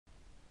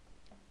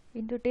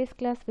In today's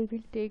class, we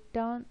will take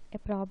down a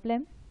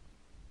problem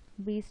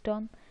based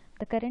on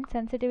the current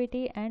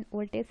sensitivity and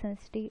voltage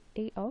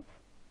sensitivity of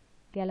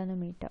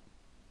galvanometer.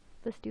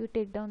 First, you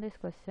take down this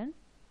question.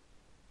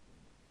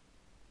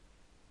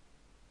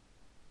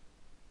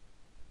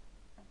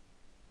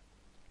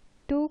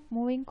 Two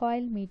moving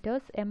coil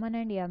meters M1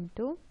 and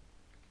M2.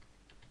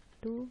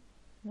 Two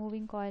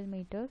moving coil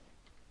meters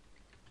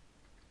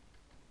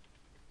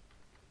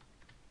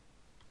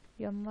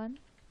M1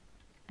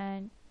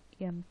 and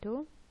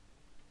M2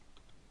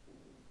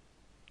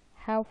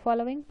 have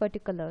following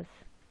particulars.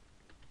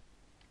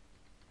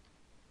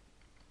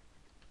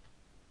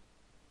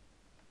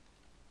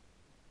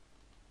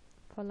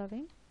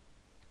 Following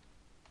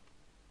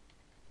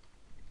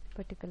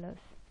particulars.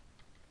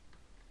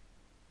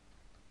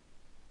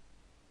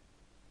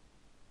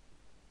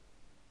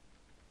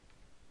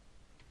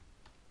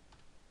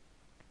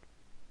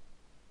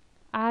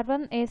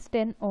 R1 is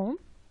 10 ohm.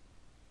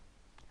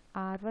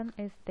 R1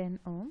 is 10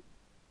 ohm.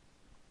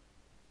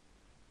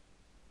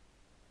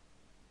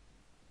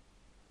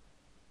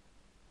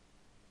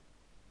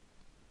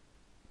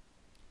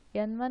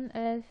 N1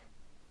 is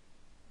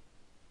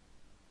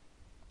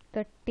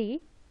 30.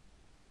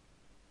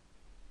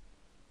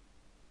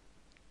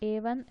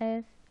 A1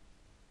 is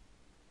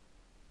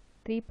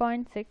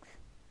 3.6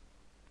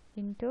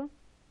 into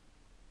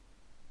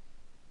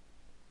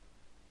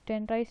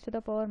 10 raised to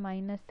the power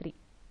minus 3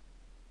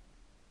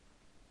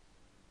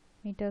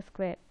 meter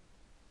square.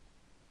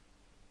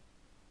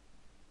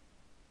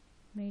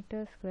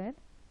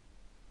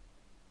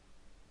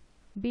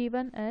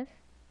 B1 is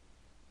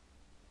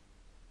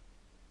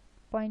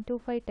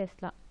 0.25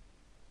 Tesla.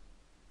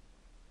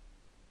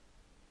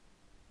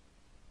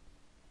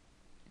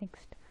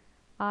 Next,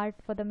 R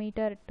for the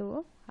meter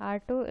 2.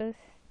 R2 is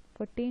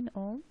 14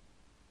 ohm.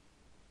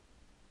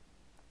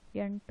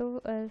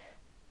 N2 is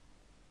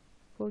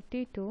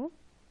 42.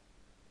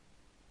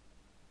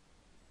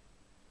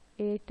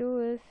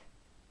 A2 is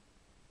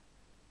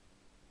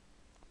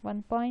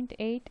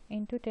 1.8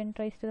 into 10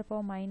 raised to the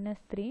power minus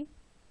 3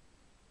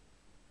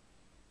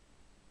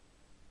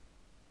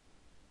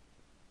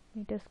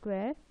 meter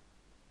square,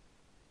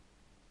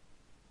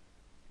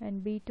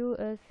 and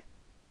B2 is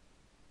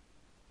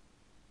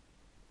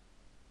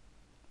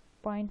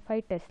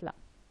 0.5 Tesla.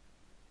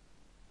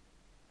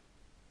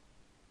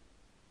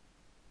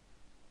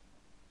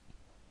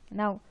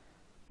 Now,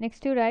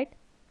 next you write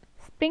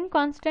spring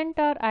constant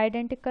are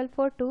identical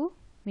for 2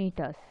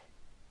 meters.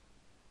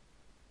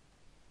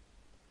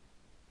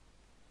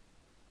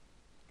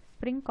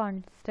 Spring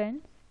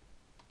constants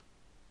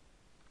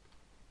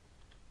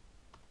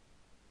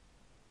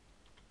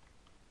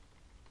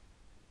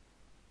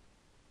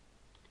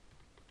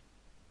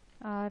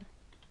are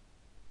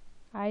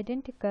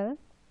identical,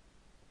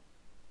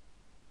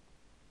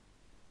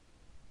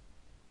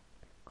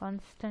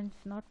 constants,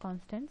 not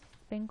constants,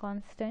 spring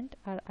constant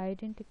are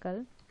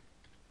identical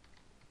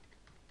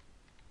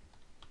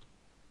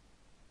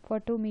for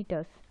 2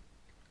 meters.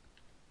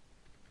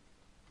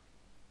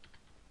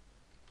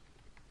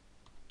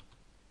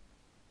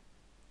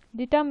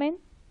 Determine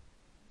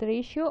the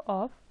ratio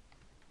of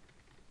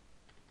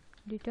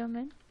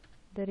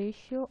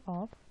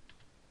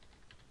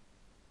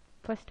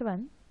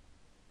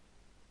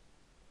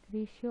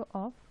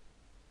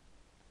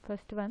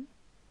first one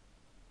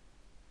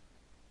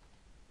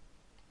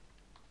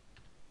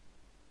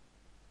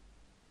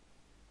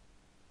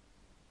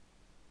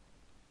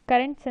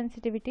current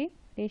sensitivity,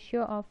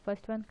 ratio of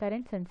first one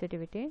current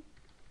sensitivity,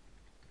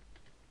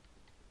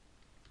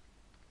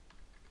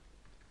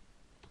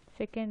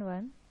 second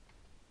one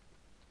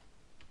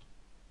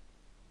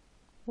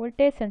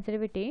voltage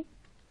sensitivity,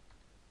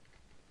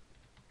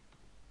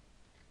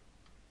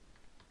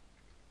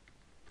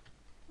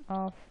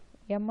 of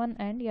M1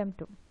 and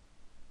M2,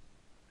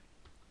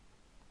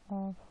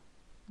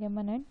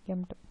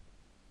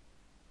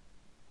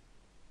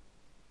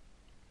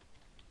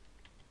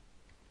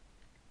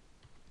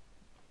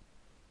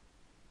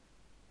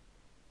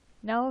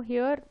 Now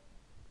here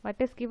what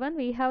is given,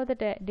 we have the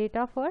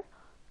data for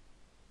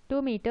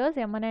 2 meters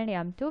M1 and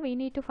M2. We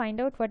need to find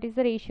out what is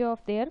the ratio of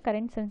their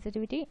current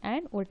sensitivity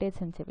and voltage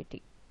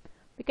sensitivity.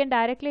 We can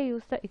directly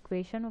use the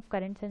equation of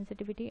current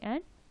sensitivity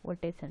and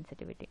voltage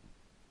sensitivity.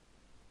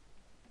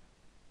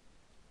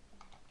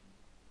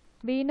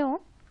 We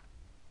know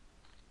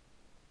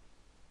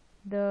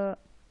the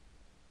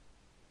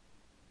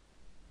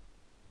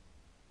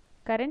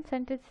current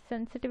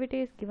sensitivity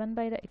is given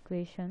by the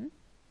equation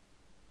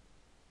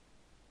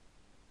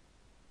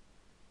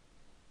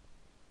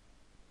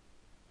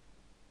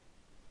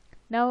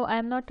Now I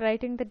am not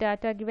writing the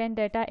given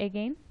data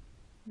again,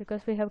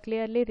 because we have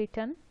clearly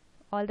written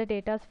all the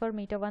data for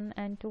meter 1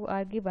 and 2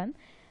 are given.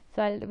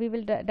 So we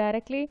will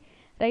directly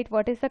write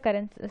what is the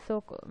current.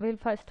 So we'll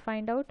first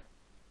find out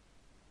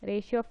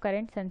ratio of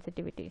current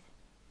sensitivities.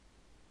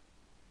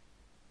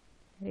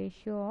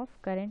 Ratio of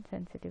current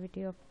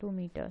sensitivity of 2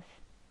 meters.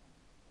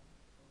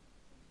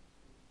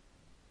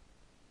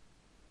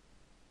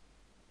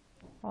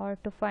 Or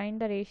to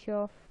find the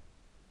ratio of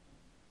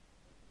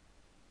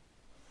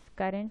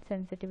current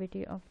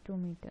sensitivity of 2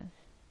 meters.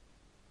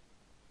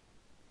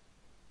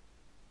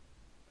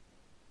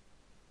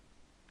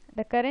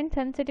 The current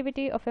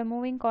sensitivity of a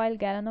moving coil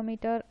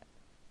galvanometer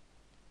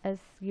is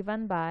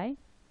given by,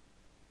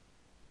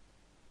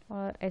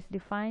 or is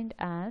defined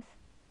as,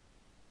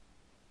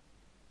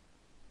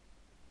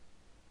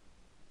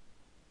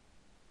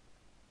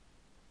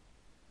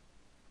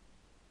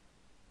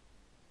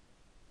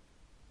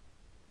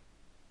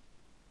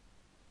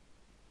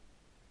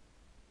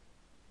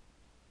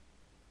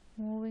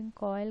 moving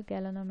coil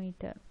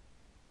galvanometer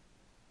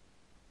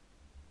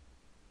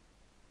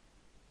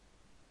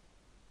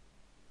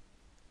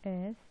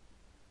is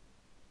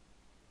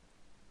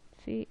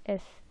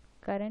CS,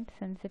 current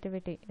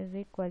sensitivity, is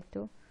equal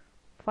to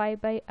phi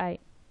by I,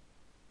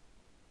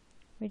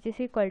 which is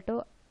equal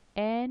to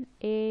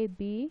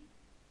NAB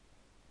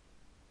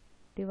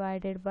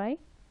divided by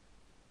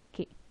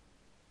K.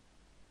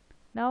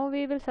 Now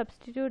we will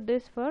substitute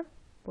this for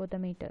both the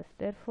meters.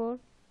 Therefore,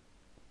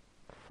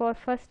 for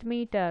first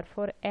meter,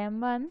 for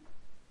M1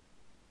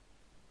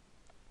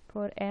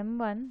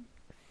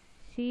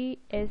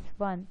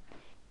 CS1,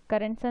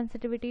 current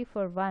sensitivity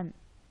for 1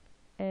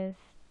 is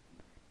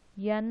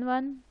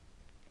N1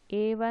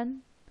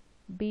 A1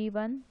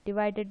 B1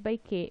 divided by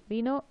K.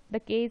 We know the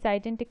K is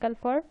identical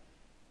for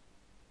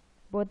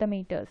both the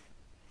meters.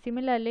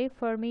 Similarly,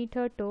 for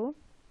meter 2,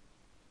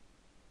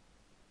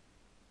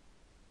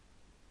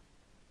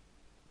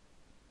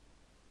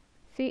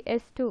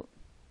 CS2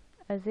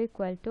 is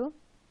equal to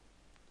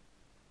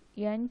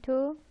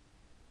N2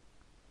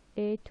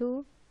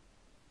 A2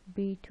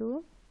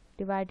 B2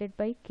 divided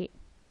by K.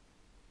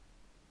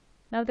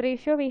 Now the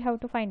ratio we have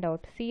to find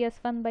out,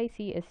 CS1 by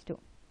CS2.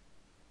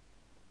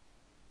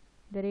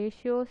 The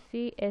ratio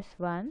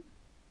CS1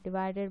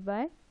 divided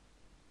by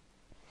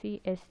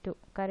CS2,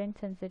 current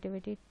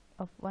sensitivity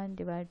of 1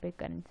 divided by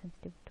current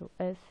sensitivity 2,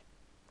 is,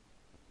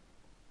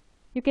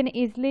 you can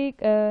easily,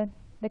 the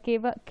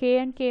K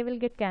and K will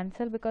get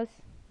cancelled because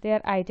they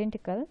are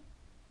identical.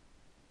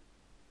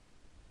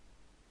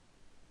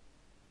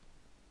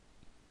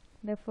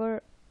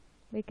 Therefore,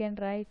 we can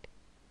write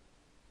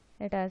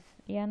it as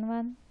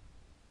N1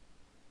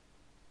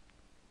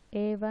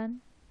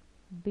 A1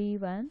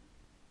 B1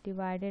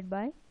 divided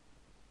by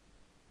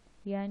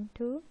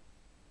N2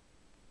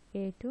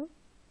 A2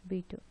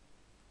 B2.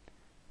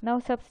 Now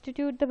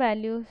substitute the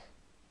values.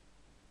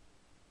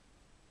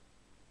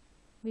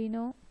 We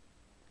know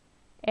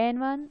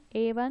N1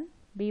 A1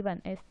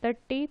 B1 is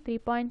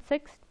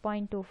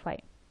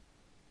 33.6.25.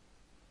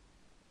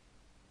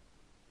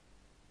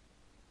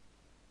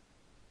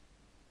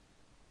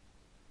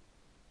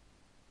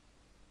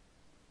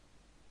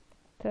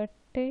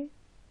 30.25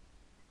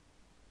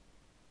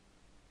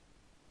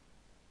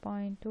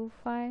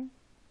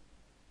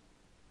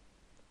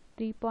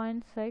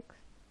 3.6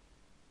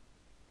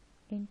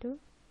 into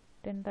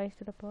 10 raised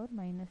to the power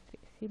minus 3.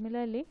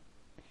 Similarly,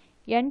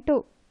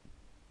 N2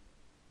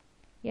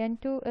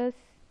 is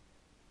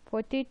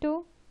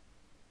 42,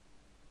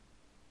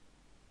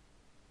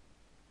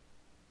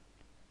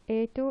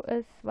 A2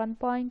 is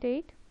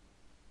 1.8.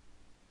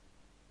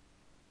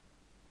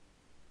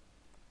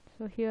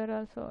 So here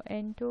also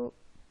N2,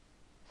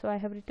 so I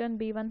have written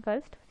B1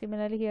 first.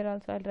 Similarly, here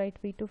also I'll write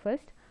B2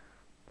 first.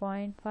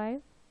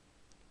 0.5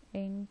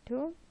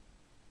 into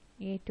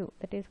A2,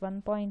 that is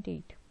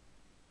 1.8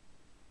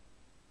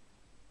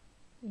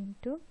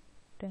 into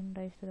 10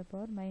 raised to the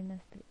power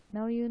minus 3.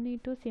 Now you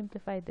need to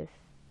simplify this.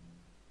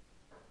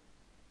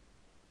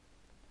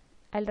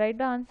 I'll write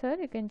the answer,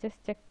 you can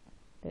just check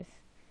this.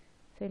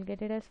 So you'll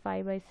get it as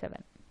 5 by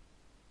 7.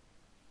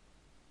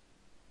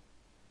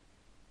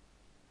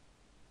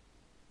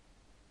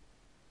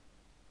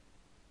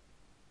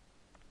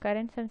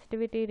 Current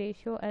sensitivity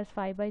ratio as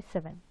 5 by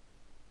 7,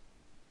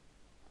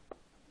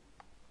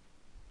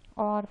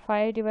 or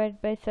 5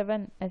 divided by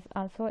 7 is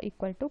also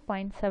equal to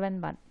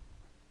 0.71.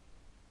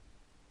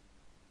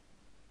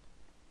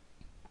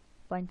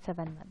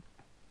 0.71.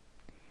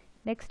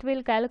 Next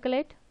we'll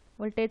calculate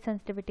voltage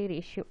sensitivity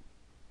ratio.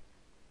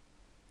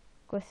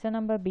 Question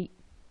number B.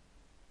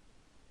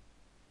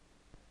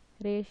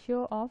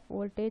 Ratio of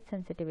voltage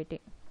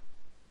sensitivity.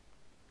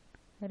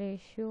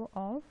 Ratio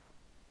of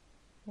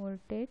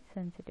voltage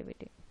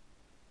sensitivity.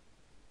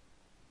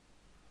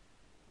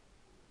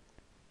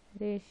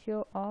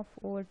 Ratio of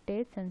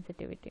voltage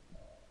sensitivity.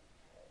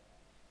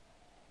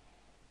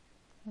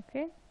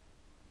 Okay,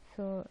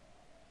 so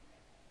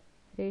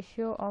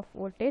ratio of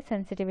voltage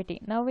sensitivity.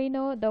 Now we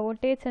know the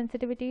voltage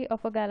sensitivity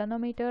of a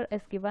galvanometer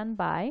is given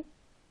by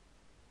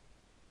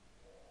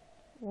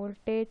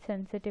voltage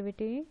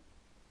sensitivity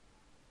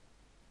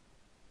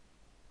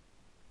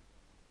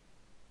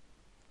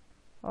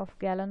of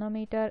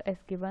galvanometer is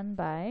given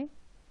by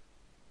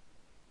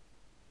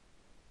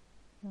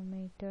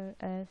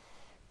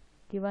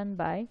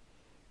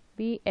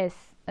Vs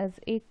is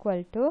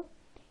equal to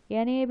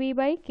NAB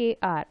by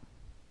KR,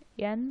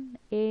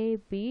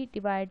 NAB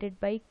divided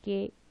by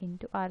K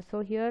into R.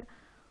 So here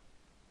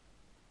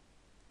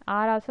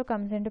R also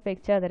comes into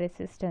picture, the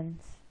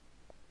resistance.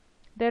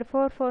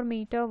 Therefore for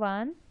meter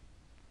 1,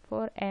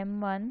 for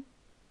M1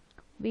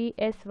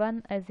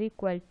 Vs1 is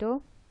equal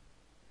to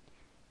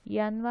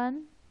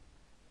N1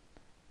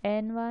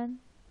 N1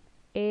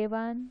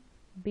 A1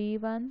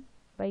 B1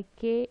 by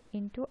K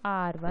into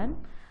R1.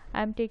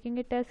 I am taking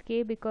it as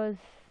K because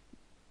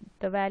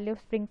the value of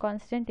spring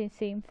constant is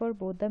same for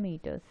both the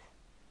meters.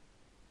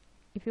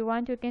 If you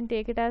want, you can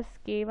take it as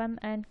K1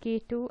 and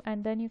K2,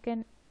 and then you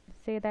can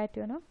say that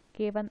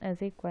K1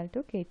 is equal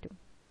to K2.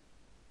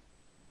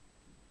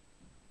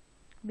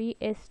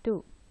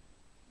 Vs2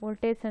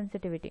 voltage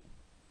sensitivity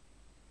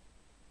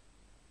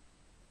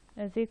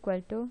is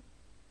equal to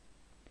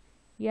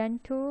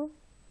N2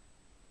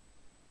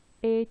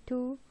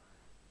 A2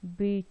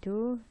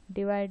 B2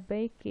 divided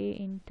by K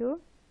into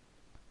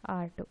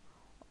R2.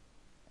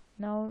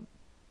 Now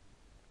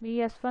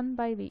Vs1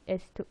 by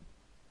Vs2,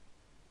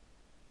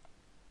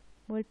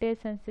 voltage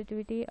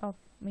sensitivity of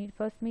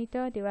first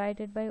meter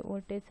divided by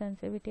voltage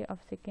sensitivity of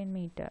second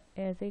meter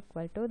is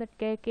equal to, that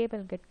K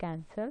will get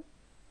cancelled.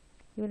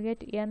 You will get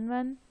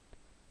N1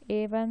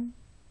 A1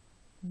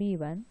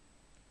 B1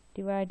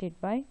 divided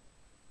by,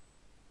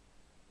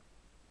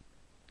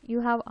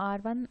 you have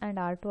R1 and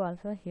R2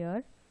 also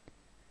here,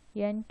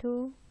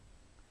 N2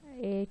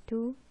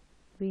 A2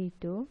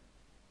 B2.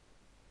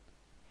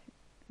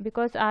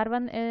 Because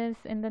R1 is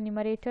in the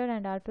numerator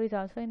and R2 is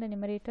also in the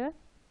numerator,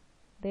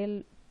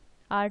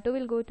 R2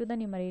 will go to the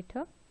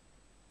numerator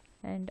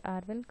and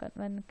R1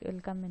 will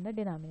come in the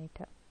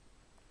denominator.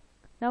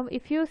 Now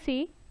if you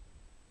see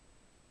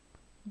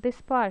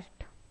this part,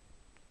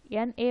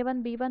 N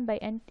A1 B1 by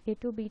N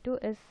A2 B2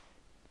 is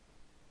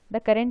the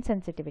current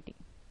sensitivity.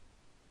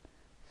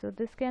 So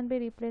this can be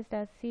replaced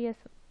as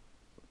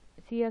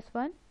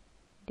CS1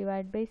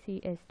 divided by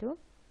CS2.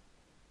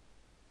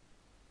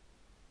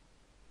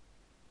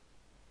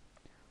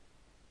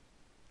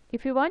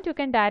 If you want, you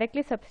can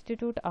directly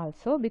substitute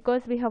also,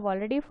 because we have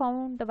already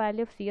found the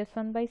value of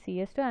CS1 by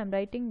CS2. I am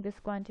writing this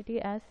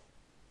quantity as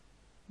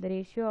the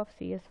ratio of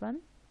CS1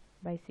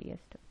 by CS2.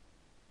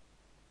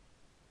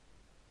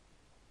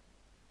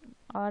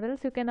 Or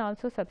else you can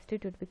also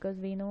substitute, because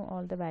we know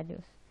all the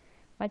values.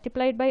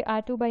 Multiplied by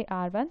R2 by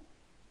R1,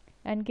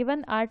 and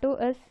given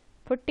R2 is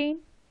 14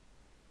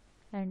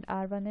 and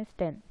R1 is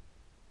 10.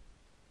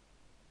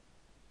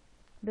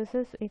 This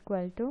is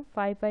equal to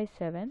 5 by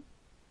 7,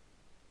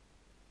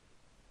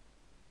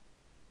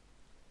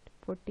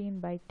 14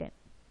 by 10.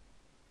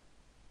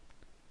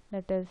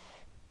 That is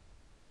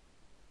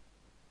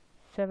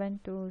 7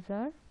 2s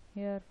are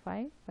here,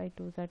 5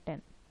 2s are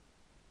 10.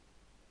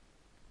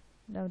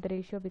 Now the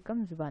ratio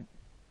becomes 1.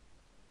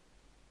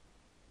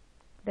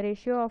 The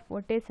ratio of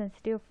voltage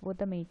sensitivity of both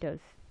the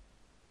meters,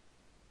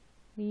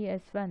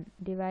 Vs1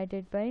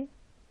 divided by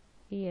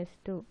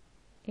Vs2,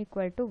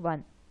 equal to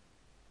 1.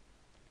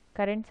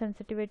 Current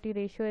sensitivity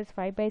ratio is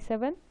 5 by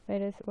 7,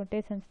 whereas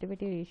voltage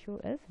sensitivity ratio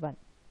is 1.